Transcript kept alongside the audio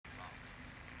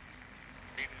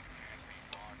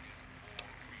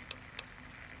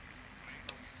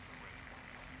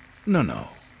No.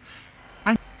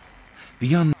 I'm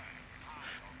the un...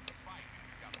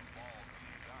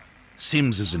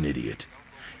 Sims is an idiot.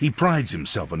 He prides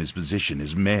himself on his position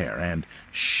as mayor and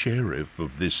sheriff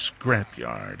of this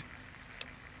scrapyard.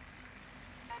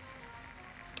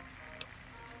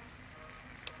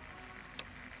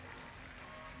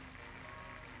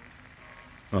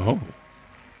 Oh,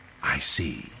 I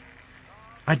see.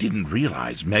 I didn't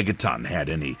realize Megaton had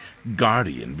any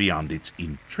guardian beyond its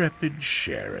intrepid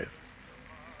sheriff.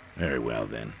 Very well,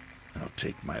 then. I'll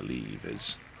take my leave,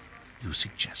 as you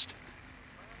suggested.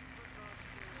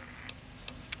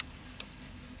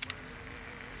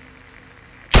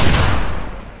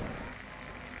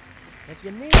 If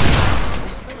you need it,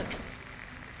 just fill it.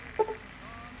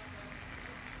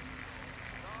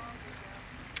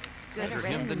 Better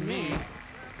him than me.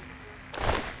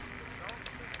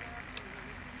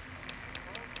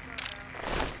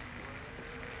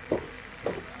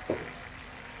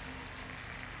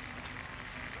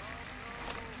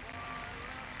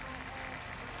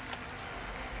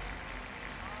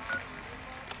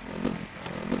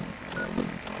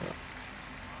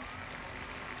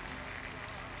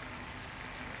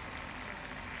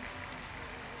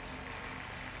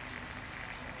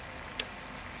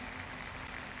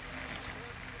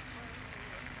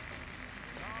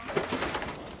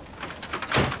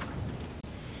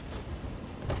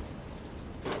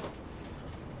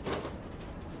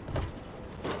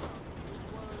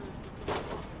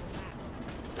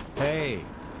 Hey!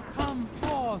 Come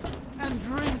forth and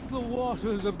drink the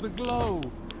waters of the glow,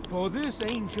 for this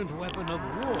ancient weapon of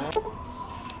war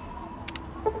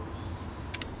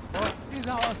is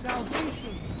our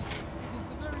salvation. It is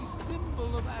the very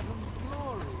symbol of Adam's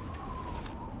glory.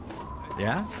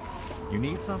 Yeah? You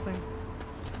need something?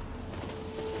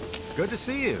 Good to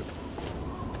see you.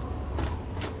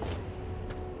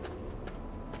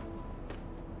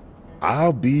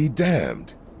 I'll be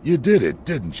damned. You did it,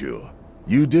 didn't you?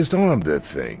 You disarmed that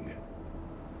thing.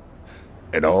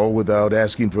 And all without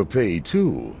asking for pay,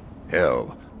 too.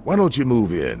 Hell, why don't you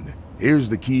move in? Here's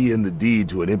the key and the deed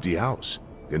to an empty house.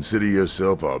 Consider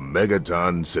yourself a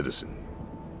Megaton citizen.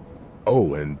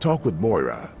 Oh, and talk with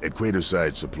Moira at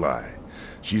Craterside Supply.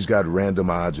 She's got random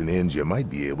odds and ends you might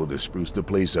be able to spruce the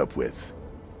place up with.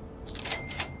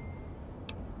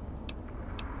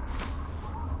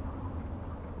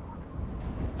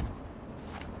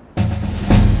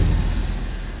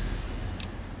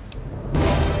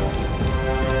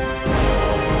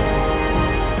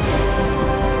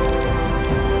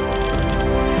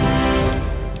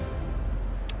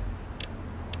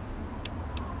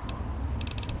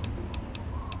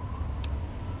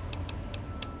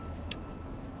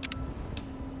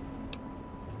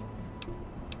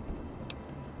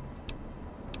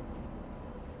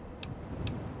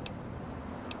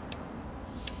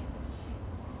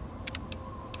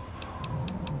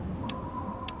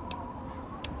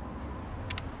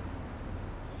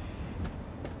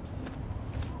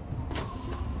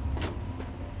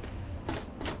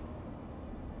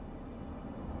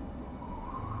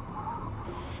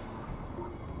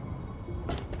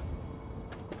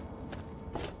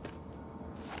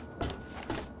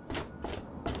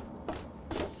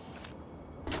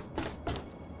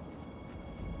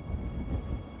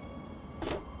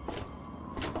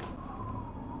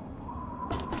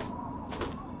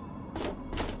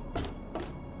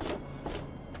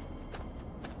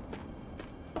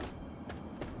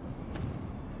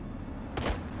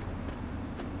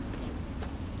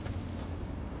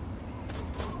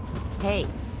 Hey.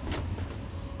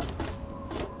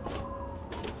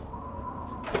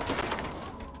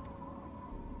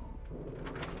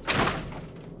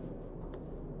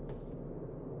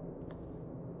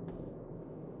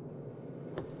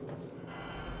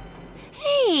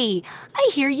 Hey,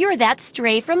 I hear you're that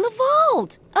stray from the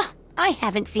vault. Oh, I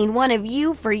haven't seen one of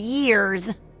you for years.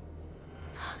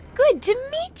 Good to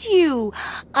meet you.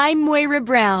 I'm Moira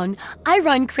Brown. I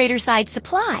run Craterside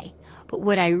Supply. But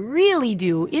what I really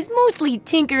do is mostly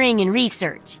tinkering and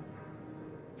research.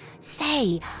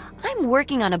 Say, I'm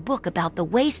working on a book about the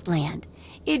wasteland.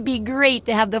 It'd be great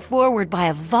to have the foreword by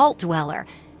a vault dweller.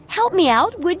 Help me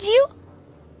out, would you?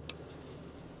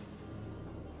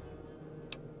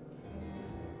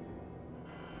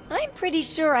 I'm pretty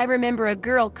sure I remember a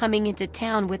girl coming into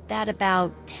town with that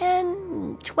about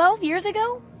 10, 12 years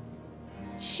ago.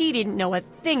 She didn't know a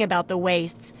thing about the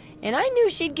wastes, and I knew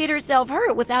she'd get herself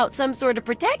hurt without some sort of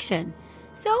protection.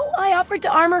 So I offered to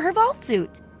armor her vault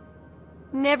suit.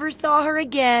 Never saw her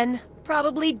again.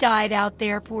 Probably died out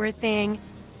there, poor thing.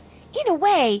 In a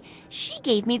way, she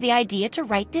gave me the idea to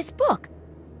write this book.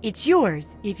 It's yours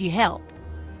if you help.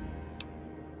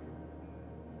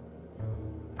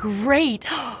 great.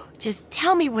 Just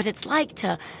tell me what it's like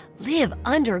to live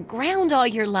underground all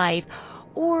your life,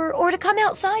 or to come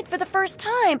outside for the first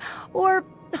time, or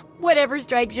whatever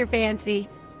strikes your fancy.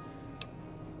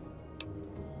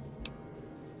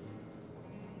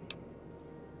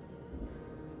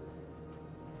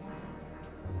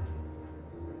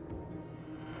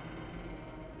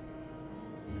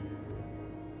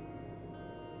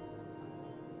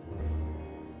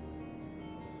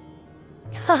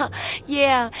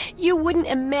 Yeah, you wouldn't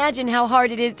imagine how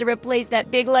hard it is to replace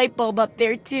that big light bulb up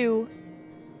there, too.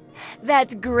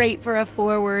 That's great for a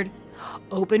forward.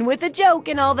 Open with a joke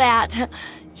and all that.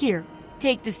 Here,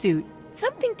 take the suit.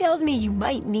 Something tells me you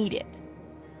might need it.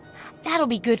 That'll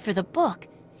be good for the book.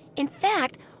 In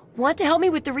fact, want to help me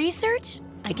with the research?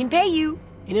 I can pay you,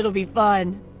 and it'll be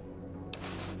fun.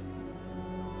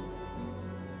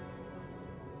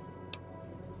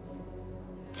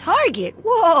 Target?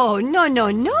 Whoa,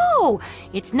 no.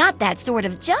 It's not that sort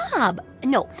of job.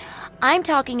 No, I'm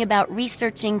talking about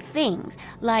researching things,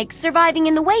 like surviving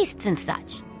in the wastes and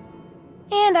such.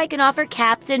 And I can offer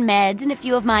caps and meds and a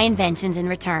few of my inventions in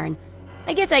return.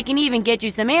 I guess I can even get you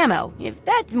some ammo, if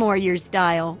that's more your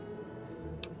style.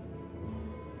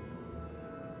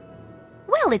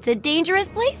 Well, it's a dangerous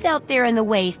place out there in the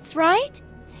wastes, right?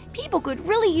 People could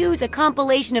really use a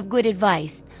compilation of good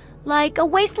advice, like a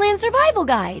wasteland survival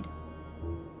guide.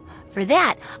 For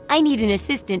that, I need an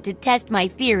assistant to test my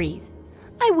theories.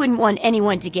 I wouldn't want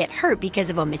anyone to get hurt because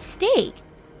of a mistake.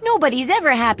 Nobody's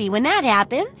ever happy when that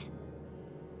happens.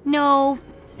 No,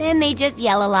 then they just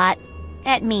yell a lot.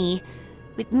 At me.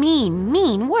 With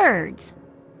mean words.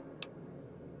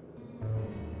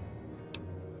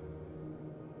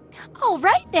 All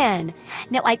right then.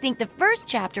 Now I think the first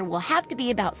chapter will have to be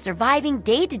about surviving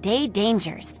day-to-day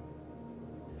dangers.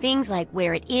 Things like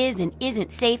where it is and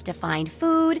isn't safe to find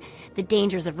food, the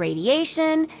dangers of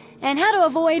radiation, and how to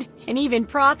avoid and even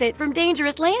profit from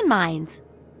dangerous landmines.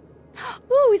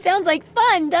 Ooh, sounds like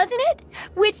fun, doesn't it?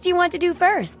 Which do you want to do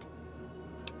first?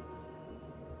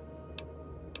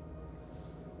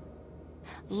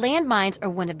 Landmines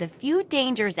are one of the few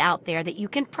dangers out there that you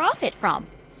can profit from.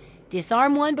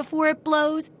 Disarm one before it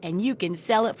blows, and you can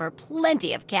sell it for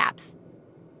plenty of caps.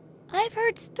 I've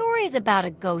heard stories about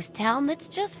a ghost town that's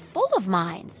just full of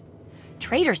mines.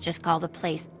 Traders just call the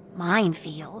place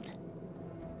Minefield.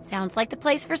 Sounds like the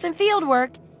place for some field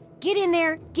work. Get in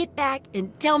there, get back,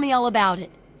 and tell me all about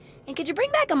it. And could you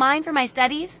bring back a mine for my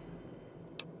studies?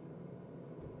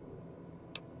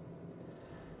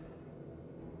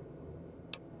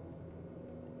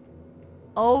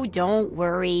 Oh, don't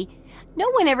worry. No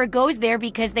one ever goes there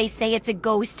because they say it's a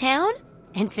ghost town.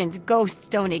 And since ghosts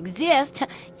don't exist,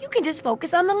 you can just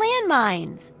focus on the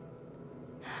landmines.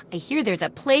 I hear there's a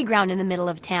playground in the middle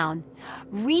of town.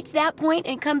 Reach that point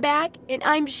and come back, and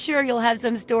I'm sure you'll have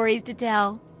some stories to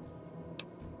tell.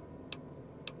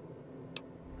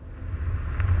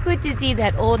 Good to see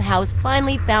that old house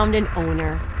finally found an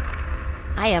owner.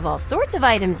 I have all sorts of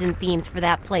items and themes for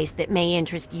that place that may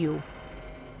interest you.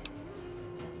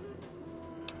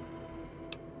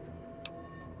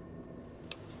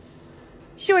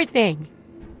 Sure thing.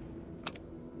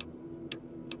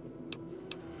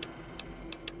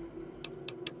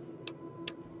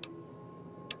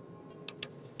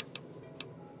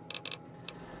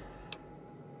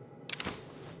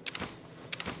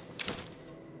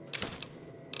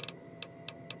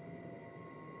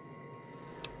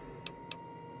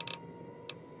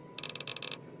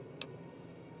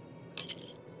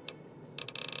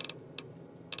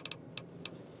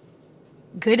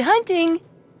 Good hunting!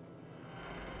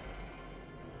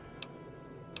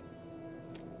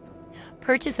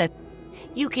 Purchase a...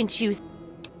 You can choose...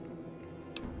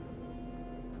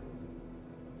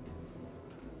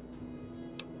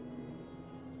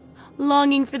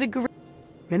 Longing for the...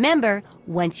 Remember,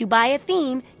 once you buy a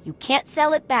theme, you can't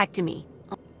sell it back to me.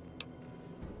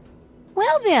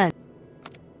 Well then.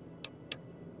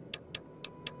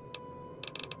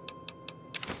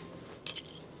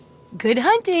 Good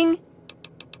hunting!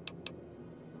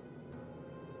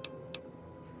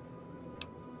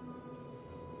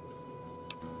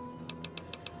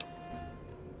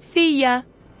 See ya!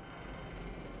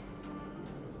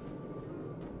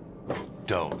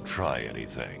 Don't try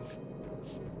anything.